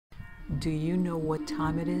Do you know what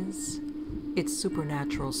time it is? It's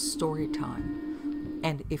supernatural story time.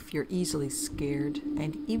 And if you're easily scared,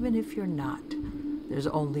 and even if you're not, there's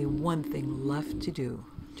only one thing left to do.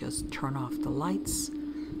 Just turn off the lights,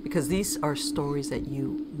 because these are stories that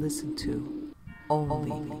you listen to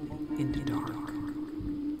only in the dark.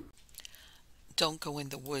 Don't Go in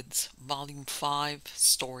the Woods, Volume 5,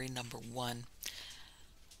 Story Number 1.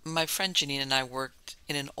 My friend Janine and I worked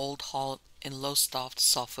in an old hall in Lowestoft,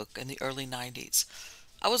 Suffolk in the early 90s.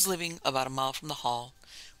 I was living about a mile from the hall.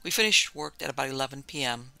 We finished work at about 11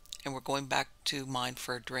 p.m. and were going back to mine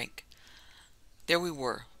for a drink. There we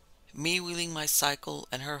were, me wheeling my cycle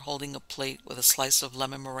and her holding a plate with a slice of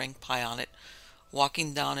lemon meringue pie on it,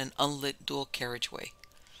 walking down an unlit dual carriageway.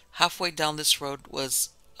 Halfway down this road was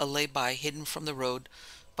a lay-by hidden from the road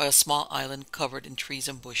by a small island covered in trees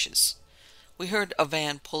and bushes. We heard a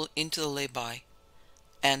van pull into the lay-by,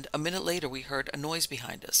 and a minute later we heard a noise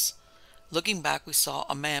behind us. Looking back, we saw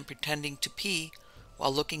a man pretending to pee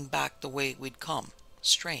while looking back the way we'd come.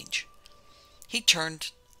 Strange. He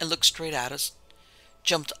turned and looked straight at us,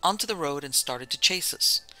 jumped onto the road, and started to chase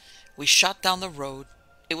us. We shot down the road.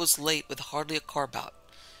 It was late with hardly a car about.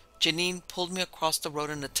 Janine pulled me across the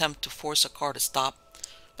road in an attempt to force a car to stop,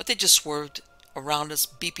 but they just swerved around us,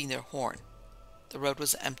 beeping their horn. The road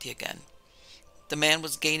was empty again. The man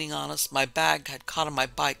was gaining on us. My bag had caught on my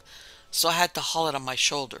bike, so I had to haul it on my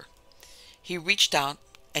shoulder. He reached out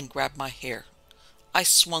and grabbed my hair. I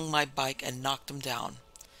swung my bike and knocked him down.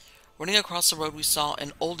 Running across the road, we saw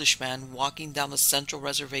an oldish man walking down the central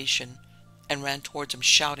reservation and ran towards him,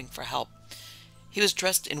 shouting for help. He was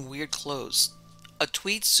dressed in weird clothes. A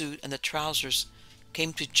tweed suit and the trousers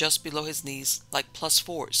came to just below his knees like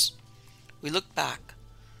 +4s. We looked back.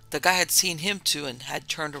 The guy had seen him too and had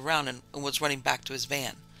turned around and was running back to his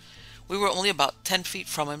van. We were only about 10 feet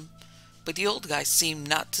from him, but the old guy seemed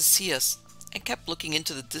not to see us and kept looking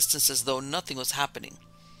into the distance as though nothing was happening.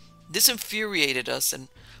 This infuriated us, and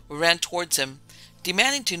we ran towards him,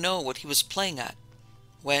 demanding to know what he was playing at,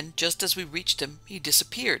 when, just as we reached him, he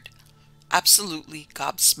disappeared. Absolutely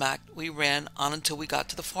gobsmacked, we ran on until we got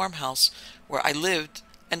to the farmhouse where I lived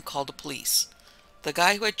and called the police. The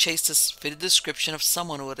guy who had chased us fitted the description of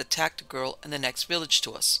someone who had attacked a girl in the next village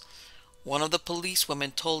to us. One of the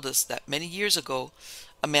policewomen told us that many years ago,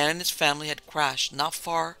 a man and his family had crashed not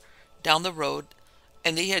far down the road,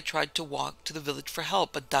 and they had tried to walk to the village for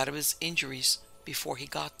help but died of his injuries before he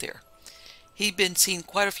got there. He'd been seen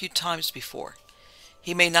quite a few times before.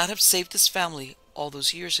 He may not have saved his family all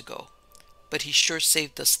those years ago, but he sure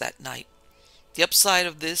saved us that night. The upside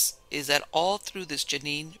of this is that all through this,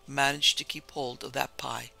 Janine managed to keep hold of that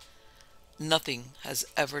pie. Nothing has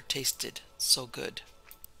ever tasted so good.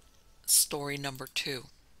 Story number 2.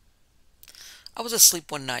 I was asleep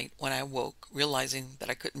one night when I awoke, realizing that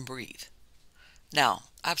I couldn't breathe. Now,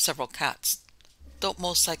 I have several cats. Don't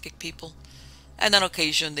most psychic people? And on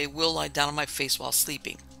occasion they will lie down on my face while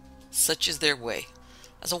sleeping. Such is their way.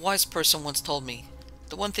 As a wise person once told me,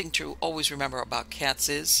 the one thing to always remember about cats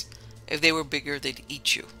is, if they were bigger, they'd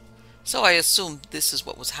eat you. So I assumed this is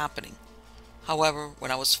what was happening. However,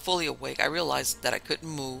 when I was fully awake, I realized that I couldn't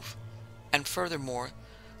move, and furthermore,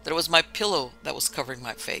 that it was my pillow that was covering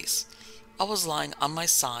my face. I was lying on my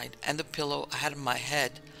side, and the pillow I had on my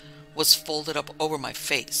head was folded up over my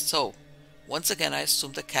face. So, once again, I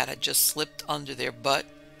assumed the cat had just slipped under there, but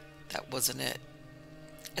that wasn't it.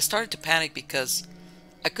 I started to panic because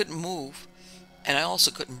I couldn't move, and I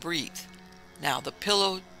also couldn't breathe. Now, the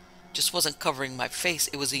pillow just wasn't covering my face,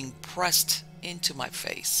 it was being pressed into my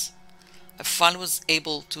face. I finally was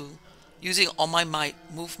able to, using all my might,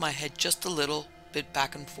 move my head just a little bit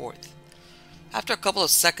back and forth. After a couple of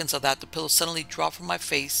seconds of that, the pillow suddenly dropped from my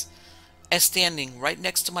face, and standing right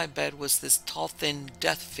next to my bed was this tall, thin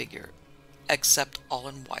death figure, except all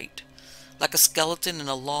in white, like a skeleton in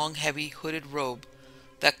a long, heavy, hooded robe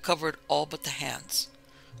that covered all but the hands.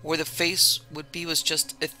 Where the face would be was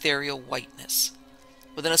just ethereal whiteness.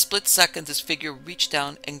 Within a split second, this figure reached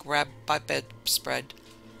down and grabbed my bedspread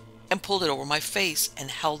and pulled it over my face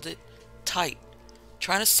and held it tight,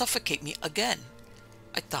 trying to suffocate me again.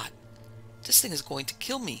 I thought, this thing is going to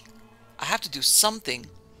kill me. I have to do something.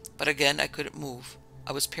 But again, I couldn't move.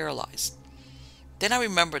 I was paralyzed. Then I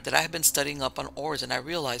remembered that I had been studying up on ores, and I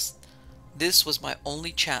realized this was my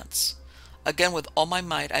only chance. Again, with all my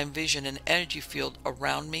might, I envisioned an energy field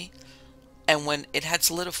around me, and when it had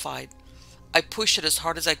solidified, I pushed it as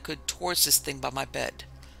hard as I could towards this thing by my bed.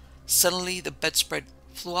 Suddenly, the bedspread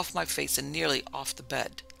flew off my face and nearly off the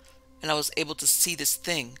bed, and I was able to see this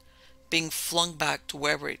thing being flung back to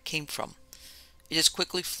wherever it came from. It just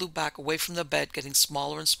quickly flew back away from the bed, getting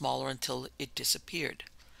smaller and smaller until it disappeared.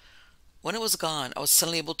 When it was gone, I was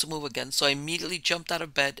suddenly able to move again, so I immediately jumped out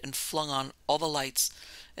of bed and flung on all the lights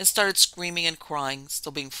and started screaming and crying,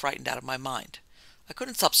 still being frightened out of my mind. I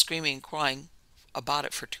couldn't stop screaming and crying about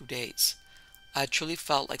it for 2 days. I truly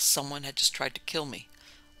felt like someone had just tried to kill me.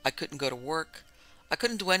 I couldn't go to work. I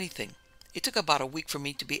couldn't do anything. It took about a week for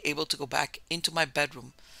me to be able to go back into my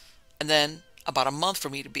bedroom, and then about a month for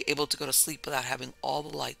me to be able to go to sleep without having all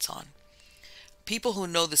the lights on. People who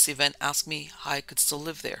know this event ask me how I could still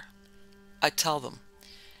live there. I tell them,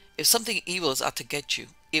 if something evil is out to get you,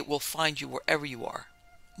 it will find you wherever you are.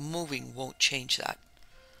 Moving won't change that.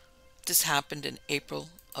 This happened in April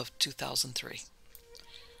of 2003.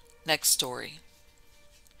 Next story.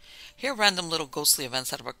 Here are random little ghostly events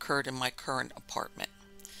that have occurred in my current apartment.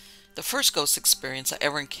 The first ghost experience I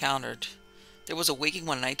ever encountered, there was a waking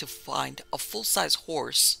one night to find a full-size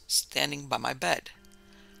horse standing by my bed.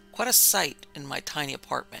 Quite a sight in my tiny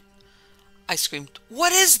apartment. I screamed,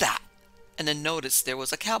 "What is that?" and then noticed there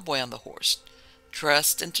was a cowboy on the horse,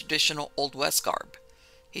 dressed in traditional Old West garb.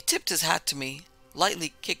 He tipped his hat to me,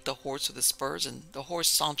 lightly kicked the horse with his spurs, and the horse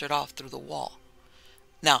sauntered off through the wall.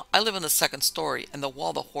 Now, I live on the second story, and the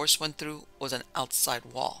wall the horse went through was an outside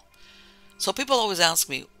wall. So people always ask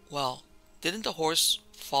me, well, didn't the horse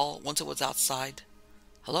fall once it was outside?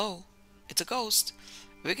 Hello? It's a ghost.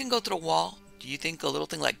 If it can go through a wall, do you think a little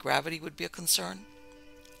thing like gravity would be a concern?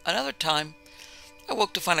 Another time, I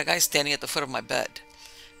woke to find a guy standing at the foot of my bed.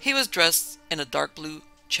 He was dressed in a dark blue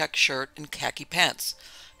check shirt and khaki pants.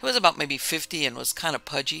 He was about maybe 50 and was kind of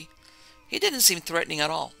pudgy. He didn't seem threatening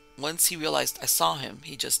at all. Once he realized I saw him,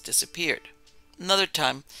 he just disappeared. Another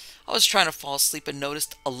time, I was trying to fall asleep and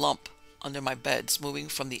noticed a lump under my bed moving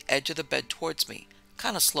from the edge of the bed towards me,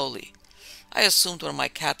 kind of slowly. I assumed one of my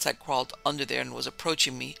cats had crawled under there and was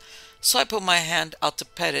approaching me, so I put my hand out to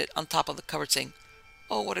pet it on top of the cupboard, saying,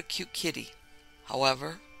 "Oh, what a cute kitty."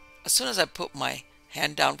 However, as soon as I put my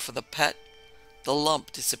hand down for the pet, the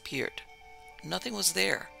lump disappeared. Nothing was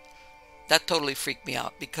there. That totally freaked me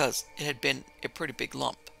out because it had been a pretty big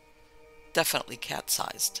lump. Definitely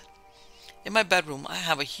cat-sized. In my bedroom, I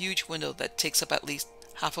have a huge window that takes up at least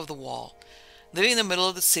half of the wall. Living in the middle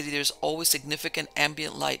of the city, there's always significant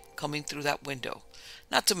ambient light coming through that window,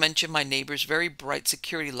 not to mention my neighbor's very bright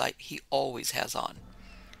security light he always has on.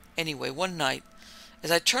 Anyway, one night, as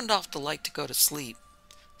I turned off the light to go to sleep,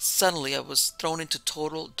 suddenly I was thrown into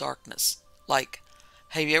total darkness. Like,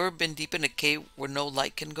 have you ever been deep in a cave where no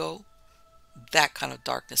light can go? That kind of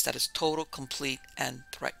darkness that is total, complete, and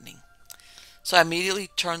threatening. So I immediately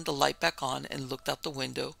turned the light back on and looked out the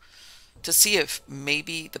window to see if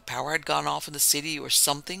maybe the power had gone off in the city or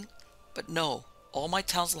something. But no, all my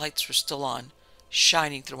town's lights were still on,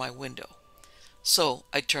 shining through my window. So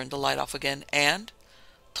I turned the light off again and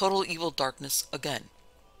total evil darkness again.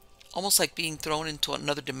 Almost like being thrown into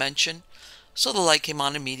another dimension. So the light came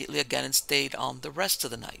on immediately again and stayed on the rest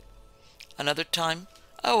of the night. Another time,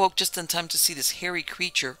 I awoke just in time to see this hairy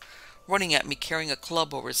creature running at me carrying a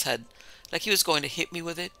club over his head, like he was going to hit me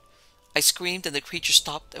with it. I screamed and the creature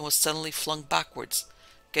stopped and was suddenly flung backwards,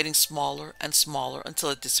 getting smaller and smaller until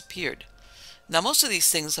it disappeared. Now most of these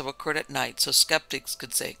things have occurred at night, so skeptics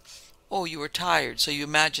could say, "Oh, you were tired, so you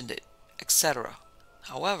imagined it," etc.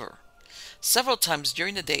 However, several times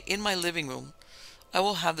during the day in my living room, I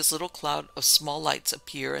will have this little cloud of small lights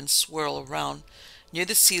appear and swirl around near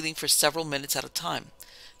the ceiling for several minutes at a time.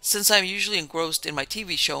 Since I am usually engrossed in my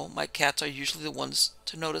TV show, my cats are usually the ones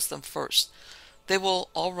to notice them first. They will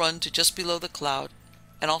all run to just below the cloud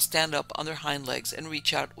and all stand up on their hind legs and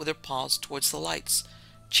reach out with their paws towards the lights,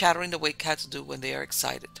 chattering the way cats do when they are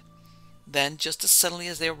excited. Then, just as suddenly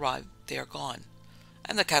as they arrive, they are gone,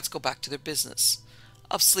 and the cats go back to their business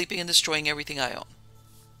of sleeping and destroying everything I own.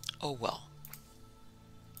 Oh well.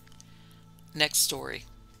 Next story.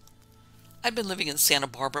 I'd been living in Santa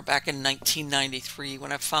Barbara back in 1993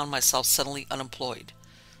 when I found myself suddenly unemployed.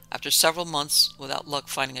 After several months without luck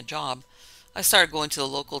finding a job, I started going to the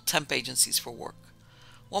local temp agencies for work.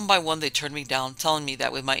 One by one they turned me down, telling me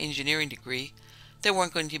that with my engineering degree, they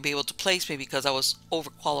weren't going to be able to place me because I was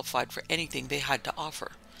overqualified for anything they had to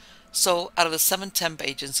offer. So, out of the 7 temp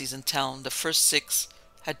agencies in town, the first 6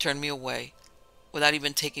 had turned me away without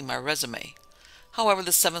even taking my resume. However,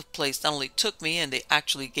 the 7th place not only took me, and they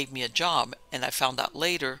actually gave me a job, and I found out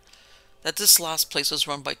later that this last place was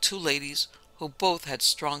run by 2 ladies who both had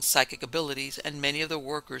strong psychic abilities, and many of the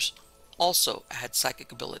workers also had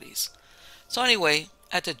psychic abilities. So anyway,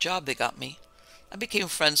 at the job they got me, I became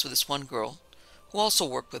friends with this one girl who also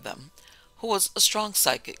worked with them, who was a strong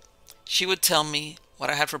psychic. She would tell me what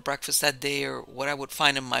I had for breakfast that day or what I would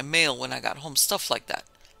find in my mail when I got home, stuff like that.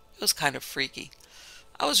 It was kind of freaky.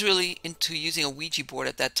 I was really into using a Ouija board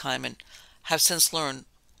at that time and have since learned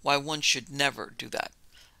why one should never do that.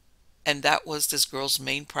 And that was this girl's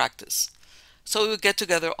main practice. So we would get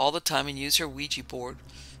together all the time and use her Ouija board,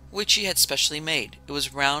 which she had specially made. It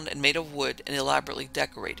was round and made of wood and elaborately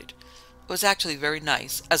decorated. It was actually very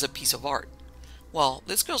nice as a piece of art. Well,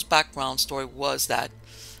 this girl's background story was that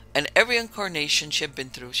in every incarnation she had been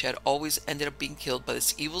through, she had always ended up being killed by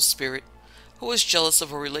this evil spirit who was jealous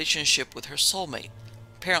of her relationship with her soulmate.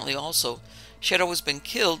 Apparently also, she had always been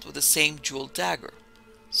killed with the same jeweled dagger.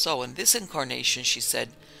 So in this incarnation, she said,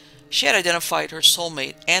 she had identified her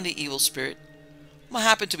soulmate and the evil spirit, who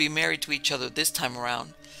happened to be married to each other this time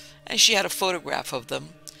around, and she had a photograph of them,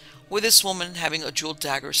 with this woman having a jeweled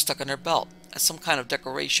dagger stuck on her belt, as some kind of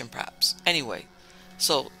decoration perhaps. Anyway,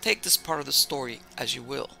 so take this part of the story as you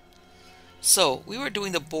will. So, we were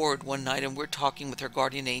doing the board one night and we were talking with her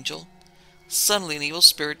guardian angel. Suddenly an evil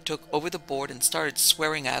spirit took over the board and started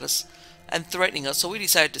swearing at us and threatening us, so we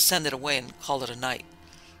decided to send it away and call it a night.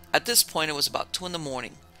 At this point it was about 2 in the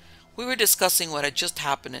morning. We were discussing what had just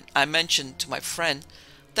happened and I mentioned to my friend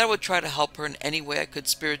that I would try to help her in any way I could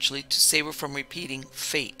spiritually to save her from repeating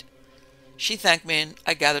fate. She thanked me and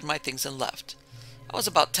I gathered my things and left. I was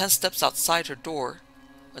about 10 steps outside her door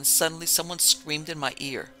when suddenly someone screamed in my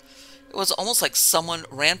ear. It was almost like someone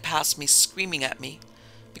ran past me screaming at me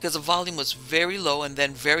because the volume was very low and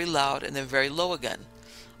then very loud and then very low again.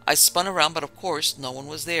 I spun around, but of course no one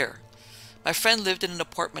was there. My friend lived in an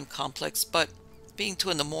apartment complex, but being 2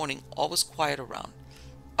 in the morning, all was quiet around.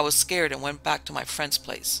 I was scared and went back to my friend's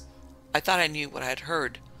place. I thought I knew what I had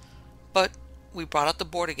heard, but we brought out the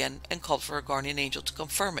board again and called for a guardian angel to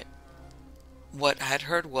confirm it. What I had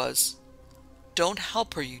heard was, "Don't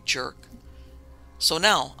help her, you jerk." So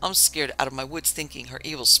now I'm scared out of my wits thinking her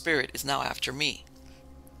evil spirit is now after me.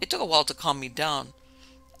 It took a while to calm me down,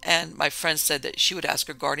 and my friend said that she would ask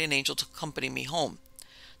her guardian angel to accompany me home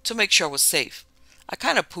to make sure I was safe. I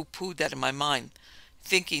kind of poo-pooed that in my mind,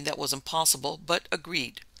 thinking that was impossible, but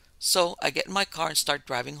agreed. So I get in my car and start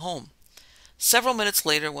driving home. Several minutes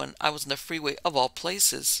later, when I was on the freeway of all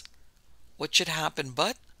places, what should happen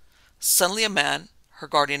but suddenly a man, her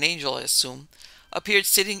guardian angel I assume, appeared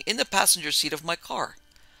sitting in the passenger seat of my car.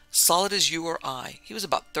 Solid as you or I. He was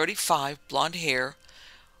about 35, blonde hair,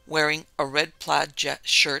 wearing a red plaid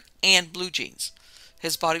shirt and blue jeans.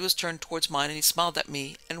 His body was turned towards mine and he smiled at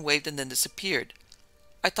me and waved and then disappeared.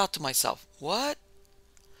 I thought to myself, what?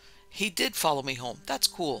 He did follow me home. That's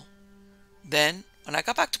cool. Then, when I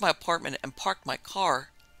got back to my apartment and parked my car,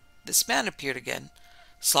 this man appeared again,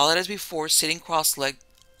 solid as before, sitting cross-legged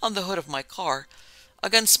on the hood of my car,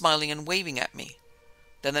 again smiling and waving at me.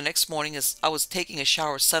 Then the next morning, as I was taking a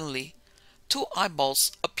shower, suddenly 2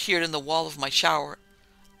 eyeballs appeared in the wall of my shower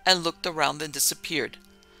and looked around then disappeared.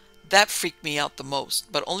 That freaked me out the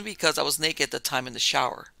most, but only because I was naked at the time in the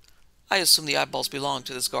shower. I assume the eyeballs belonged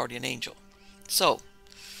to this guardian angel. So,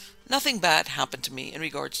 nothing bad happened to me in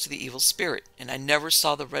regards to the evil spirit, and I never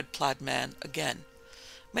saw the red plaid man again.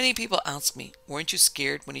 Many people ask me, weren't you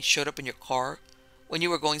scared when he showed up in your car when you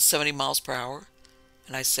were going 70 miles per hour?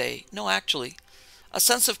 And I say, no, actually. A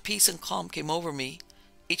sense of peace and calm came over me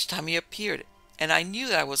each time he appeared, and I knew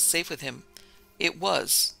that I was safe with him. It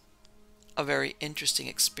was a very interesting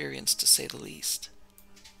experience, to say the least.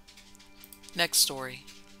 Next story.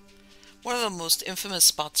 One of the most infamous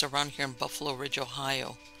spots around here in Buffalo Ridge,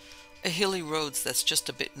 Ohio, a hilly road that's just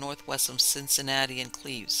a bit northwest of Cincinnati and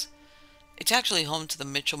Cleves. It's actually home to the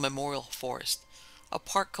Mitchell Memorial Forest, a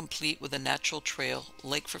park complete with a natural trail,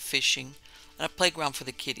 lake for fishing, and a playground for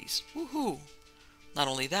the kiddies. Woohoo! Not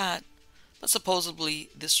only that, but supposedly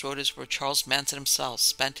this road is where Charles Manson himself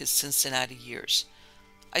spent his Cincinnati years.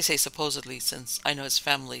 I say supposedly since I know his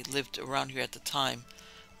family lived around here at the time,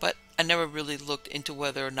 but I never really looked into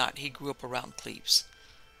whether or not he grew up around Cleves.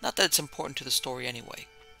 Not that it's important to the story anyway.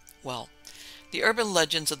 Well, the urban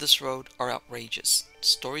legends of this road are outrageous.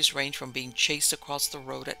 Stories range from being chased across the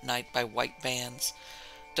road at night by white vans,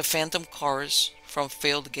 to phantom cars from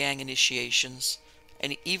failed gang initiations,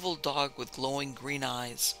 an evil dog with glowing green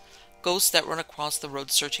eyes, ghosts that run across the road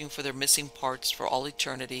searching for their missing parts for all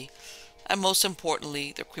eternity, and most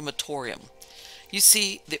importantly, the crematorium. You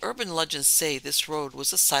see, the urban legends say this road was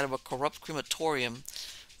the site of a corrupt crematorium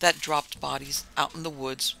that dropped bodies out in the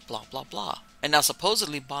woods, blah blah blah. And now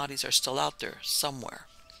supposedly bodies are still out there somewhere.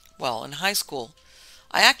 Well, in high school,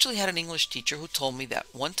 I actually had an English teacher who told me that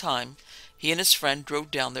one time he and his friend drove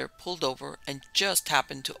down there, pulled over, and just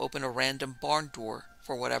happened to open a random barn door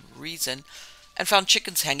for whatever reason, and found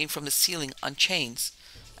chickens hanging from the ceiling on chains,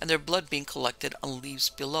 and their blood being collected on leaves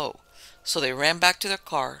below. So they ran back to their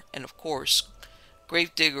car, and of course,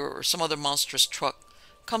 Gravedigger or some other monstrous truck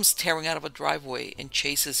comes tearing out of a driveway and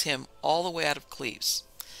chases him all the way out of Cleves.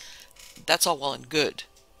 That's all well and good,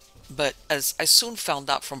 but as I soon found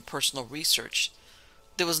out from personal research,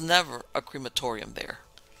 there was never a crematorium there.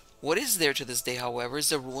 What is there to this day, however, is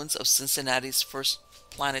the ruins of Cincinnati's first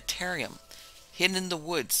planetarium, hidden in the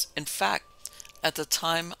woods. In fact, at the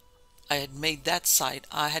time I had made that site,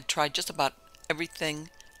 I had tried just about everything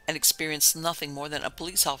and experienced nothing more than a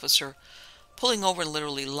police officer pulling over and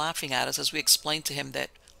literally laughing at us as we explained to him that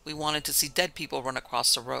we wanted to see dead people run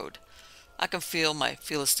across the road. I can feel my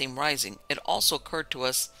Philistine rising. It also occurred to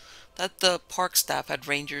us that the park staff had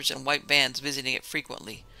rangers and white vans visiting it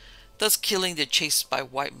frequently, thus killing the chased by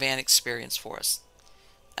white van experience for us.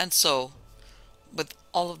 And so, with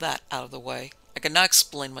all of that out of the way, I can now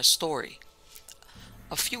explain my story.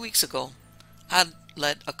 A few weeks ago, I had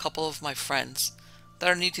led a couple of my friends that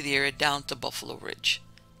are new to the area down to Buffalo Ridge.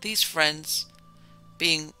 These friends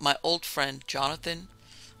being my old friend Jonathan,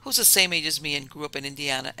 who's the same age as me and grew up in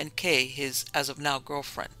Indiana, and Kay, his as-of-now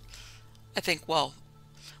girlfriend. I think, well,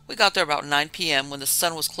 we got there about 9 p.m. when the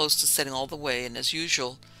sun was close to setting all the way, and as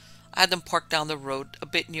usual, I had them park down the road a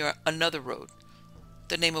bit near another road,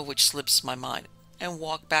 the name of which slips my mind, and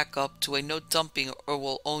walk back up to a no dumping or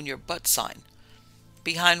will own your butt sign,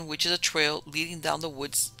 behind which is a trail leading down the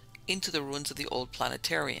woods into the ruins of the old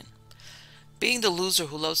planetarium. Being the loser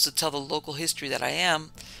who loves to tell the local history that I am,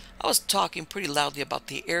 I was talking pretty loudly about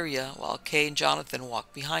the area while Kay and Jonathan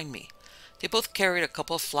walked behind me. They both carried a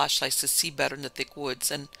couple of flashlights to see better in the thick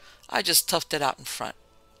woods, and I just toughed it out in front.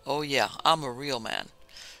 Oh yeah, I'm a real man.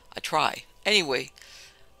 I try. Anyway,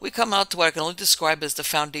 we come out to what I can only describe as the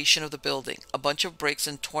foundation of the building. A bunch of bricks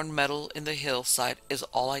and torn metal in the hillside is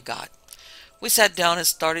all I got. We sat down and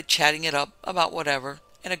started chatting it up about whatever,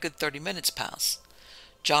 and a good 30 minutes passed.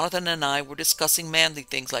 Jonathan and I were discussing manly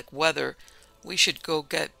things like whether we should go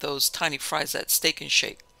get those tiny fries at Steak and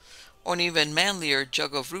Shake, or an even manlier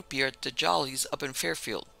jug of root beer at the Jollies up in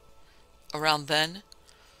Fairfield. Around then,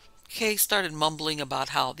 Kay started mumbling about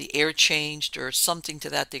how the air changed or something to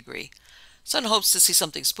that degree. So in hopes to see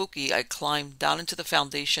something spooky, I climbed down into the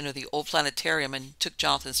foundation of the old planetarium and took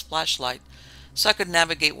Jonathan's flashlight so I could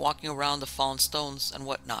navigate walking around the fallen stones and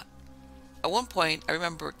whatnot. At one point, I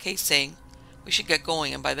remember Kay saying we should get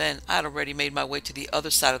going, and by then I had already made my way to the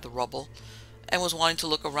other side of the rubble and was wanting to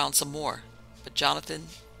look around some more. But Jonathan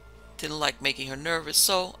didn't like making her nervous,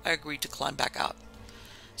 so I agreed to climb back out.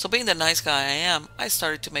 So being the nice guy I am, I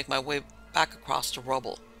started to make my way back across the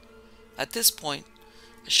rubble. At this point,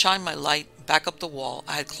 I shined my light back up the wall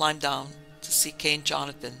I had climbed down to see Kay and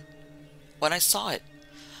Jonathan when I saw it.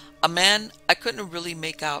 A man I couldn't really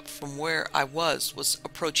make out from where I was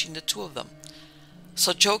approaching the two of them.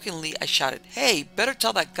 So jokingly I shouted, "Hey, better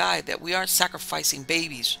tell that guy that we aren't sacrificing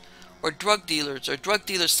babies, or drug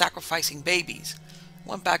dealers sacrificing babies."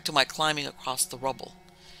 Went back to my climbing across the rubble.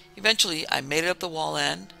 Eventually I made it up the wall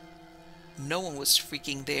and no one was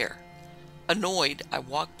freaking there. Annoyed, I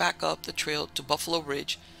walked back up the trail to Buffalo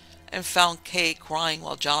Ridge and found Kay crying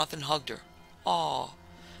while Jonathan hugged her. Aw.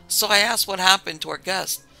 So I asked what happened to our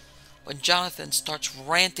guest, when Jonathan starts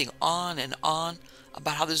ranting on and on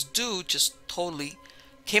about how this dude just totally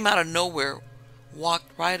came out of nowhere,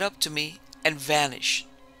 walked right up to me, and vanished,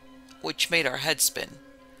 which made our heads spin.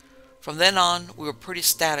 From then on, we were pretty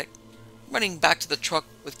static, running back to the truck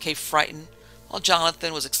with Kay frightened, while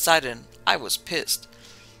Jonathan was excited and I was pissed.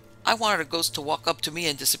 I wanted a ghost to walk up to me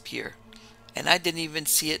and disappear, and I didn't even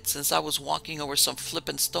see it since I was walking over some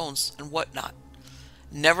flippin' stones and whatnot.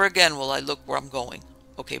 Never again will I look where I'm going.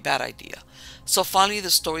 Okay, bad idea. So finally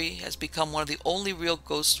the story has become one of the only real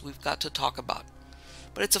ghosts we've got to talk about.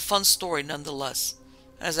 But it's a fun story nonetheless,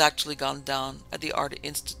 and has actually gone down at the Art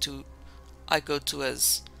Institute I go to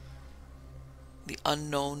as the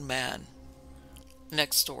Unknown Man.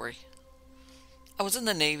 Next story. I was in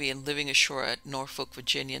the Navy and living ashore at Norfolk,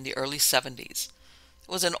 Virginia in the early 70s. It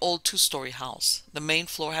was an old two-story house. The main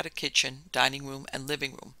floor had a kitchen, dining room, and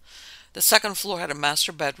living room. The second floor had a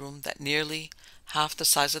master bedroom that nearly half the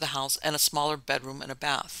size of the house and a smaller bedroom and a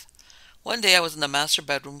bath. One day I was in the master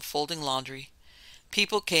bedroom folding laundry.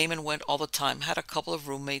 People came and went all the time, had a couple of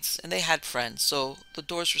roommates, and they had friends, so the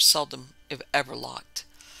doors were seldom, if ever, locked.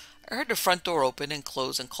 I heard the front door open and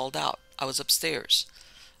close and called out. I was upstairs.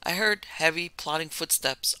 I heard heavy, plodding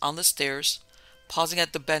footsteps on the stairs, pausing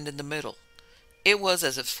at the bend in the middle. It was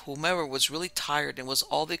as if whomever was really tired and was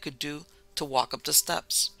all they could do to walk up the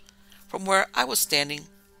steps. From where I was standing,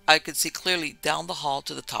 I could see clearly down the hall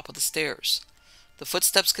to the top of the stairs. The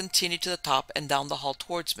footsteps continued to the top and down the hall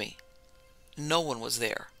towards me. No one was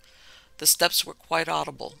there. The steps were quite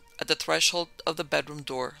audible. At the threshold of the bedroom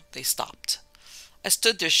door, they stopped. I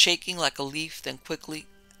stood there shaking like a leaf, then quickly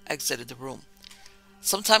exited the room.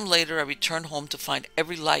 Sometime later, I returned home to find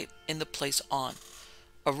every light in the place on.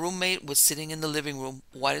 A roommate was sitting in the living room,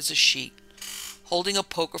 white as a sheet, holding a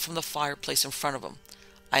poker from the fireplace in front of him.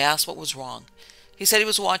 I asked what was wrong. He said he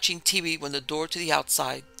was watching TV when the door to the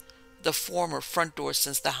outside, the former front door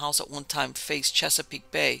since the house at one time faced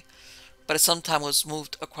Chesapeake Bay, but at some time was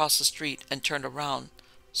moved across the street and turned around,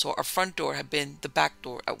 so our front door had been the back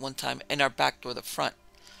door at one time and our back door the front,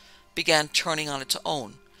 began turning on its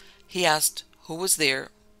own. He asked who was there,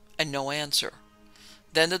 and no answer.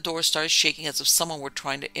 Then the door started shaking as if someone were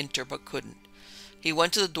trying to enter but couldn't. He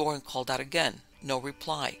went to the door and called out again. No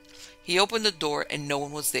reply. He opened the door and no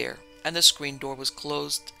one was there, and the screen door was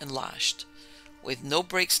closed and latched, with no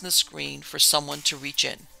breaks in the screen for someone to reach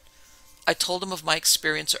in. I told him of my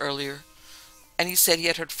experience earlier, and he said he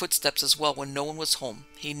had heard footsteps as well when no one was home.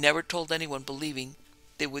 He never told anyone, believing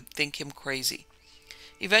they would think him crazy.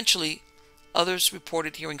 Eventually, others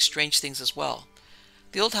reported hearing strange things as well.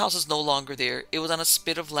 The old house is no longer there. It was on a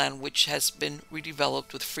spit of land which has been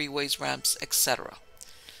redeveloped with freeways, ramps, etc.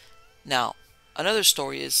 Now, another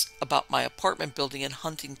story is about my apartment building in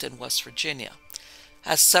Huntington, West Virginia. It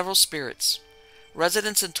has several spirits.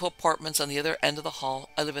 Residents in 2 apartments on the other end of the hall,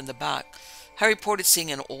 I live in the back, have reported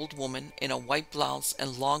seeing an old woman in a white blouse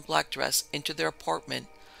and long black dress enter their apartment,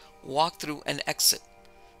 walk through, and exit.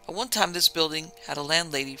 At one time, this building had a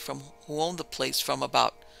landlady who owned the place from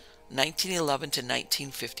about 1911 to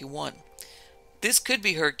 1951. This could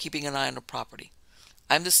be her keeping an eye on the property.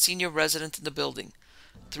 I'm the senior resident in the building.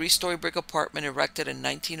 3-story brick apartment erected in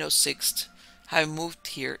 1906, having moved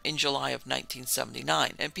here in July of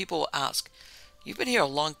 1979. And people will ask, "You've been here a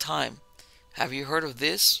long time. Have you heard of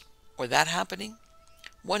this or that happening?"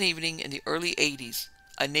 One evening in the early 80s,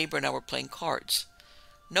 a neighbor and I were playing cards.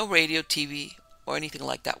 No radio, TV, or anything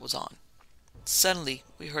like that was on. Suddenly,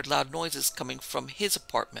 we heard loud noises coming from his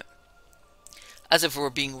apartment, as if it were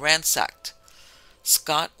being ransacked.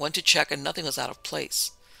 Scott went to check and nothing was out of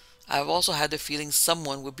place. I have also had the feeling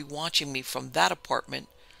someone would be watching me from that apartment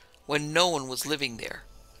when no one was living there.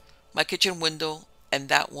 My kitchen window and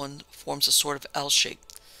that one forms a sort of L shape.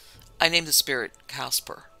 I named the spirit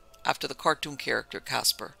Casper, after the cartoon character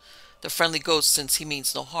Casper, the friendly ghost, since he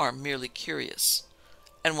means no harm, merely curious.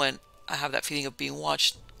 And when I have that feeling of being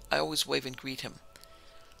watched, I always wave and greet him.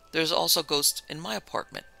 There is also a ghost in my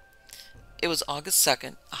apartment. It was August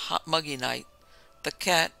 2nd, a hot muggy night. The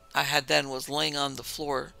cat I had then was laying on the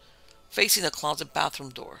floor, facing the closet bathroom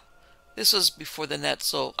door. This was before the net,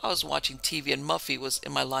 so I was watching TV and Muffy was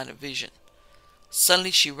in my line of vision.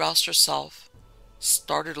 Suddenly she roused herself,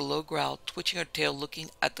 started a low growl, twitching her tail,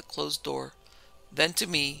 looking at the closed door, then to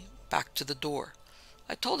me, back to the door.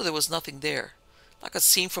 I told her there was nothing there. Like a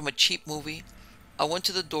scene from a cheap movie, I went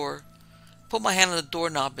to the door, put my hand on the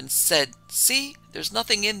doorknob and said, "See, there's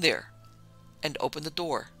nothing in there," and opened the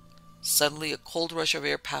door. Suddenly a cold rush of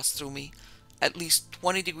air passed through me, at least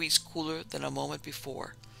 20 degrees cooler than a moment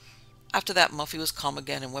before. After that, Muffy was calm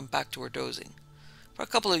again and went back to her dozing. For a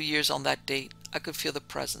couple of years on that date, I could feel the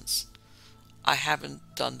presence. I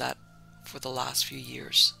haven't done that for the last few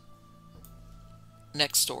years.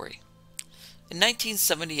 Next story. In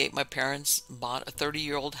 1978, my parents bought a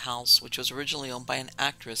 30-year-old house which was originally owned by an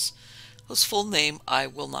actress whose full name I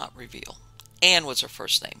will not reveal. Anne was her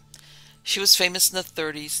first name. She was famous in the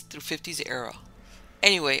 30s through 50s era.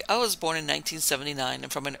 Anyway, I was born in 1979,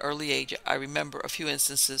 and from an early age I remember a few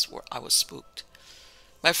instances where I was spooked.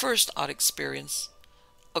 My first odd experience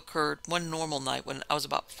occurred one normal night when I was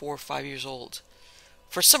about 4 or 5 years old.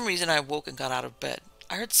 For some reason I awoke and got out of bed.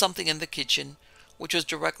 I heard something in the kitchen, which was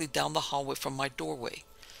directly down the hallway from my doorway.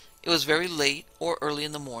 It was very late or early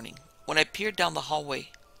in the morning. When I peered down the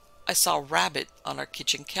hallway, I saw a rabbit on our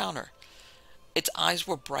kitchen counter. Its eyes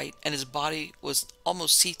were bright and its body was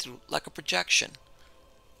almost see-through, like a projection.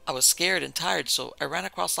 I was scared and tired, so I ran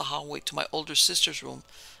across the hallway to my older sister's room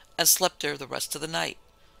and slept there the rest of the night.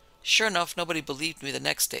 Sure enough, nobody believed me the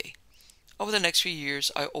next day. Over the next few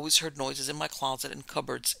years, I always heard noises in my closet and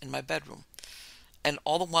cupboards in my bedroom. And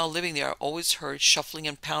all the while living there, I always heard shuffling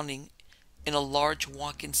and pounding in a large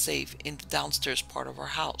walk-in safe in the downstairs part of our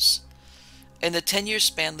house. In the 10-year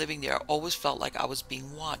span living there, I always felt like I was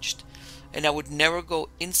being watched, and I would never go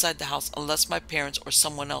inside the house unless my parents or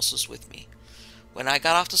someone else was with me. When I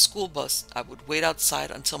got off the school bus, I would wait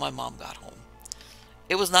outside until my mom got home.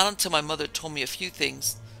 It was not until my mother told me a few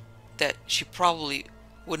things that she probably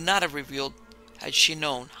would not have revealed had she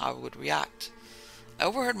known how I would react. I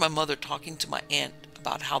overheard my mother talking to my aunt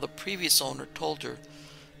about how the previous owner told her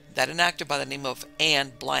that an actor by the name of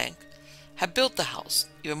Anne Blank had built the house.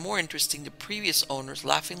 Even more interesting, the previous owners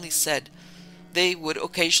laughingly said they would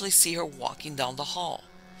occasionally see her walking down the hall.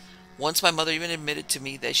 Once my mother even admitted to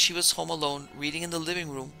me that she was home alone reading in the living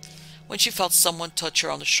room when she felt someone touch her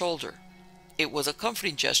on the shoulder. It was a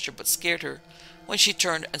comforting gesture but scared her when she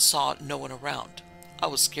turned and saw no one around. I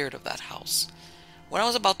was scared of that house. When I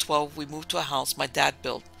was about 12, we moved to a house my dad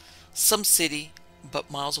built, some city but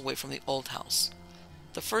miles away from the old house.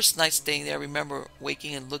 The first night staying there, I remember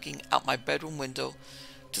waking and looking out my bedroom window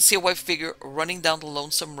to see a white figure running down the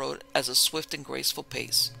lonesome road at a swift and graceful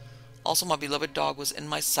pace. Also, my beloved dog was in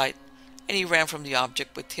my sight, and he ran from the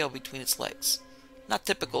object with tail between its legs. Not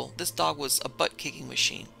typical, this dog was a butt-kicking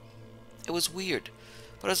machine. It was weird,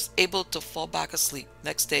 but I was able to fall back asleep.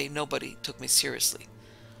 Next day, nobody took me seriously.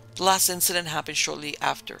 The last incident happened shortly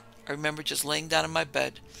after. I remember just laying down in my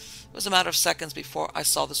bed. It was a matter of seconds before I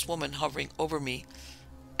saw this woman hovering over me,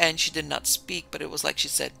 and she did not speak, but it was like she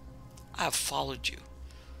said, "I have followed you."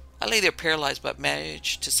 I lay there paralyzed, but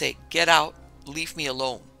managed to say, "Get out, leave me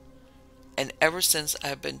alone." And ever since, I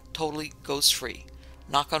have been totally ghost-free.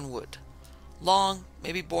 Knock on wood. Long,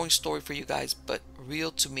 maybe boring story for you guys, but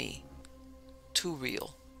real to me. Too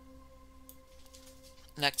real.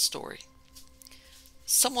 Next story.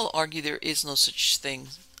 Some will argue there is no such thing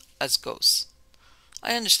as ghosts.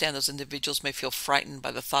 I understand those individuals may feel frightened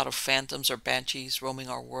by the thought of phantoms or banshees roaming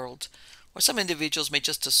our world, or some individuals may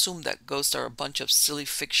just assume that ghosts are a bunch of silly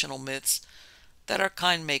fictional myths that our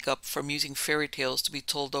kind make up from using fairy tales to be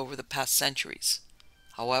told over the past centuries.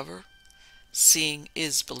 However, seeing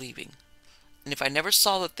is believing. And if I never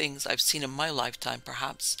saw the things I've seen in my lifetime,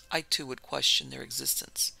 perhaps I too would question their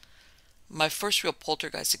existence. My first real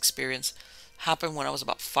poltergeist experience happened when I was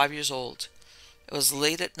about 5 years old. It was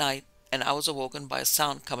late at night, and I was awoken by a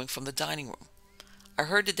sound coming from the dining room. I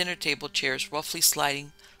heard the dinner table chairs roughly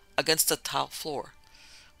sliding against the tile floor.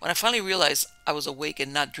 When I finally realized I was awake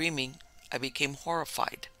and not dreaming, I became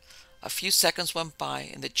horrified. A few seconds went by,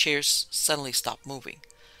 and the chairs suddenly stopped moving.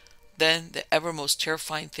 Then the ever most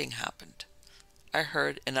terrifying thing happened. I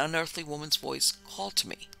heard an unearthly woman's voice call to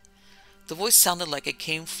me. The voice sounded like it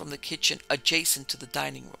came from the kitchen adjacent to the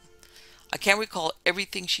dining room. I can't recall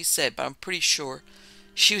everything she said, but I'm pretty sure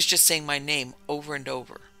she was just saying my name over and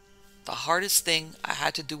over. The hardest thing I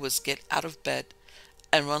had to do was get out of bed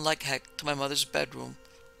and run like heck to my mother's bedroom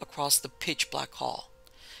across the pitch black hall.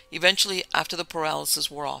 Eventually, after the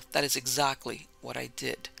paralysis wore off, that is exactly what I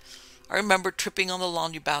did. I remember tripping on the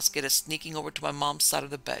laundry basket and sneaking over to my mom's side of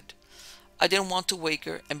the bed. I didn't want to wake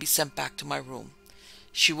her and be sent back to my room.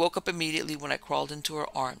 She woke up immediately when I crawled into her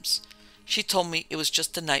arms. She told me it was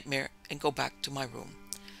just a nightmare and go back to my room.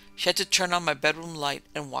 She had to turn on my bedroom light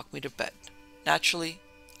and walk me to bed. Naturally,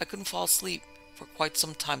 I couldn't fall asleep for quite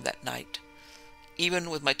some time that night, even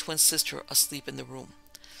with my twin sister asleep in the room.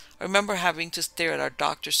 I remember having to stare at our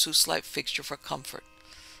Dr. Seuss light fixture for comfort.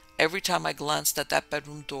 Every time I glanced at that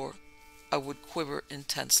bedroom door, I would quiver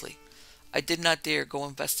intensely. I did not dare go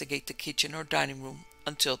investigate the kitchen or dining room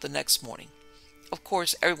until the next morning. Of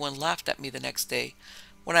course, everyone laughed at me the next day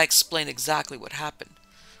when I explained exactly what happened.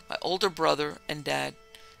 My older brother and dad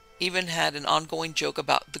even had an ongoing joke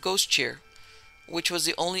about the ghost chair, which was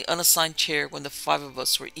the only unassigned chair when the 5 of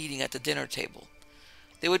us were eating at the dinner table.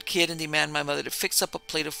 They would kid and demand my mother to fix up a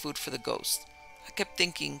plate of food for the ghost. I kept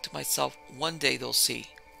thinking to myself, one day they'll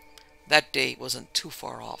see. That day wasn't too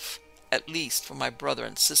far off, at least for my brother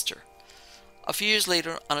and sister. A few years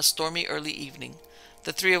later, on a stormy early evening,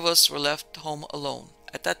 the 3 of us were left home alone.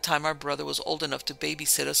 At that time, our brother was old enough to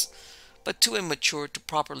babysit us, but too immature to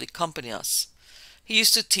properly accompany us. He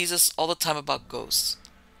used to tease us all the time about ghosts.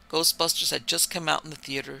 Ghostbusters had just come out in the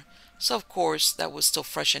theater, so of course that was still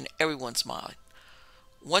fresh in everyone's mind.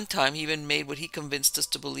 One time he even made what he convinced us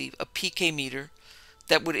to believe, a PK meter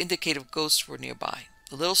that would indicate if ghosts were nearby.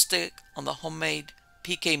 The little stick on the homemade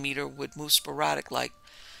PK meter would move sporadic like,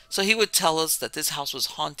 so he would tell us that this house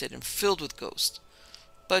was haunted and filled with ghosts.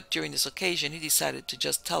 But during this occasion, he decided to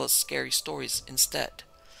just tell us scary stories instead.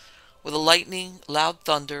 With the lightning, loud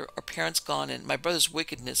thunder, our parents gone, and my brother's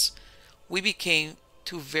wickedness, we became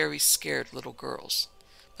 2 very scared little girls.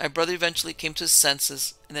 My brother eventually came to his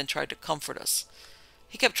senses and then tried to comfort us.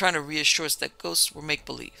 He kept trying to reassure us that ghosts were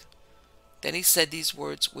make-believe. Then he said these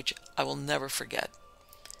words which I will never forget.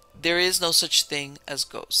 There is no such thing as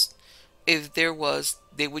ghosts. If there was,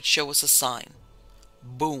 they would show us a sign.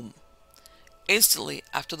 Boom. Instantly,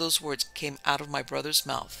 after those words came out of my brother's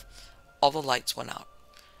mouth, all the lights went out.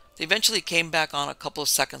 They eventually came back on a couple of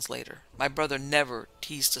seconds later. My brother never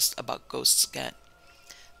teased us about ghosts again.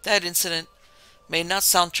 That incident may not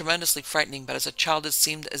sound tremendously frightening, but as a child it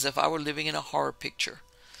seemed as if I were living in a horror picture.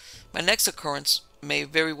 My next occurrence may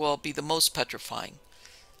very well be the most petrifying.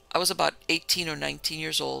 I was about 18 or 19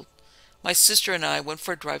 years old. My sister and I went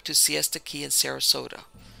for a drive to Siesta Key in Sarasota.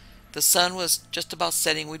 The sun was just about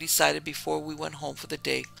setting. We decided before we went home for the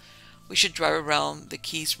day we should drive around the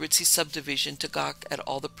Keys ritzy subdivision to gawk at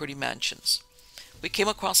all the pretty mansions. We came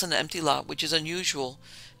across an empty lot, which is unusual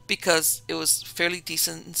because it was fairly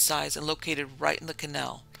decent in size and located right in the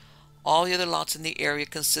canal. All the other lots in the area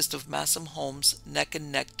consist of massive homes neck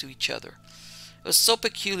and neck to each other. It was so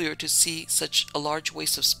peculiar to see such a large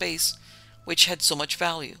waste of space, which had so much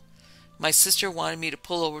value. My sister wanted me to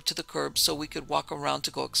pull over to the curb so we could walk around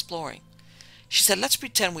to go exploring. She said, let's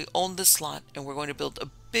pretend we own this lot and we're going to build a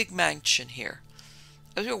big mansion here.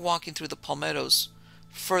 As we were walking through the palmettos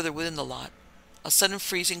further within the lot, a sudden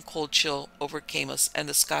freezing cold chill overcame us and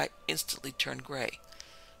the sky instantly turned gray.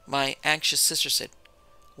 My anxious sister said,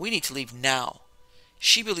 we need to leave now.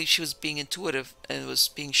 She believed she was being intuitive and was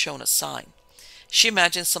being shown a sign. She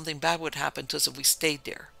imagined something bad would happen to us if we stayed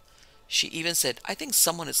there. She even said, I think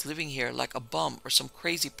someone is living here like a bum or some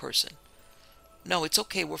crazy person. No, it's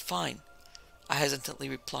okay, we're fine, I hesitantly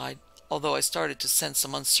replied, although I started to sense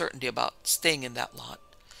some uncertainty about staying in that lot.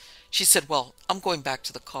 She said, well, I'm going back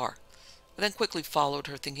to the car. I then quickly followed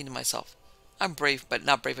her, thinking to myself, I'm brave but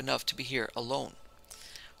not brave enough to be here alone.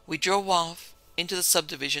 We drove off into the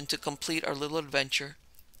subdivision to complete our little adventure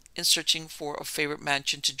in searching for a favorite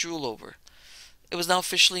mansion to drool over. It was now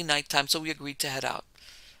officially nighttime, so we agreed to head out.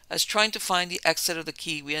 As trying to find the exit of the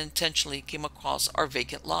key, we unintentionally came across our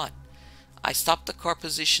vacant lot. I stopped the car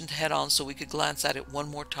positioned head-on so we could glance at it one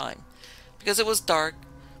more time. Because it was dark,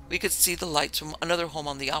 we could see the lights from another home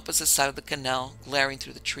on the opposite side of the canal glaring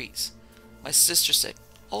through the trees. My sister said,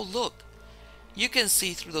 oh look, you can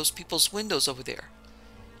see through those people's windows over there.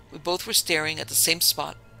 We both were staring at the same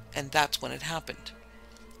spot, and that's when it happened.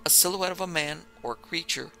 A silhouette of a man, or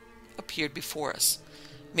creature, appeared before us,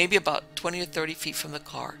 maybe about 20 or 30 feet from the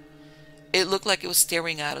car. It looked like it was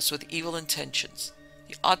staring at us with evil intentions.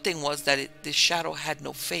 The odd thing was that this shadow had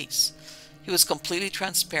no face. He was completely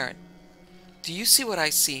transparent. Do you see what I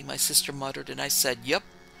see? My sister muttered, and I said, yep.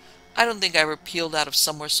 I don't think I ever peeled out of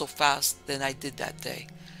somewhere so fast than I did that day.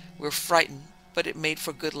 We were frightened, but it made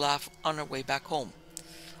for a good laugh on our way back home.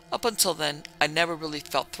 Up until then, I never really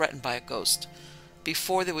felt threatened by a ghost.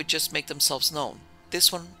 Before, they would just make themselves known.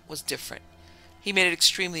 This one was different. He made it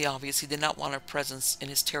extremely obvious he did not want our presence in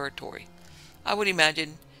his territory. I would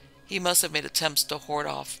imagine he must have made attempts to ward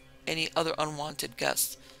off any other unwanted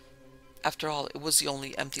guests. After all, it was the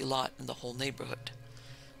only empty lot in the whole neighborhood.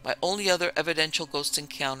 My only other evidential ghost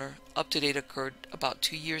encounter up to date occurred about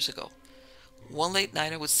 2 years ago. One late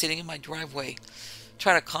night I was sitting in my driveway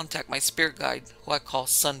trying to contact my spirit guide, who I call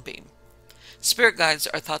Sunbeam. Spirit guides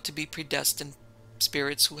are thought to be predestined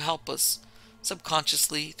spirits who help us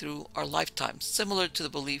subconsciously through our lifetimes, similar to the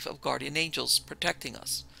belief of guardian angels protecting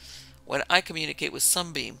us. When I communicate with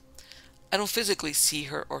Sunbeam, I don't physically see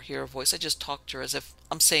her or hear her voice. I just talk to her as if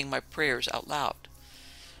I'm saying my prayers out loud.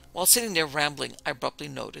 While sitting there rambling, I abruptly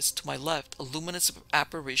noticed to my left a luminous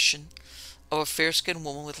apparition of a fair-skinned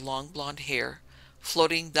woman with long blonde hair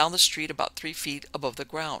floating down the street about 3 feet above the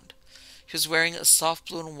ground. She was wearing a soft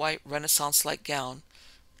blue and white Renaissance-like gown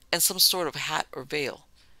and some sort of hat or veil.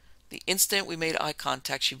 The instant we made eye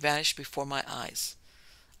contact, she vanished before my eyes.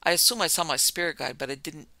 I assumed I saw my spirit guide, but I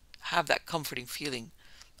didn't have that comforting feeling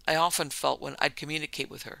I often felt when I'd communicate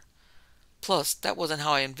with her. Plus, that wasn't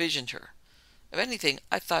how I envisioned her. If anything,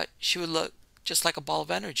 I thought she would look just like a ball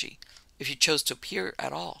of energy, if she chose to appear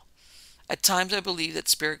at all. At times I believe that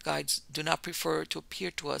spirit guides do not prefer to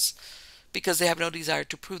appear to us because they have no desire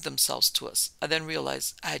to prove themselves to us. I then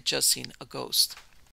realized I had just seen a ghost.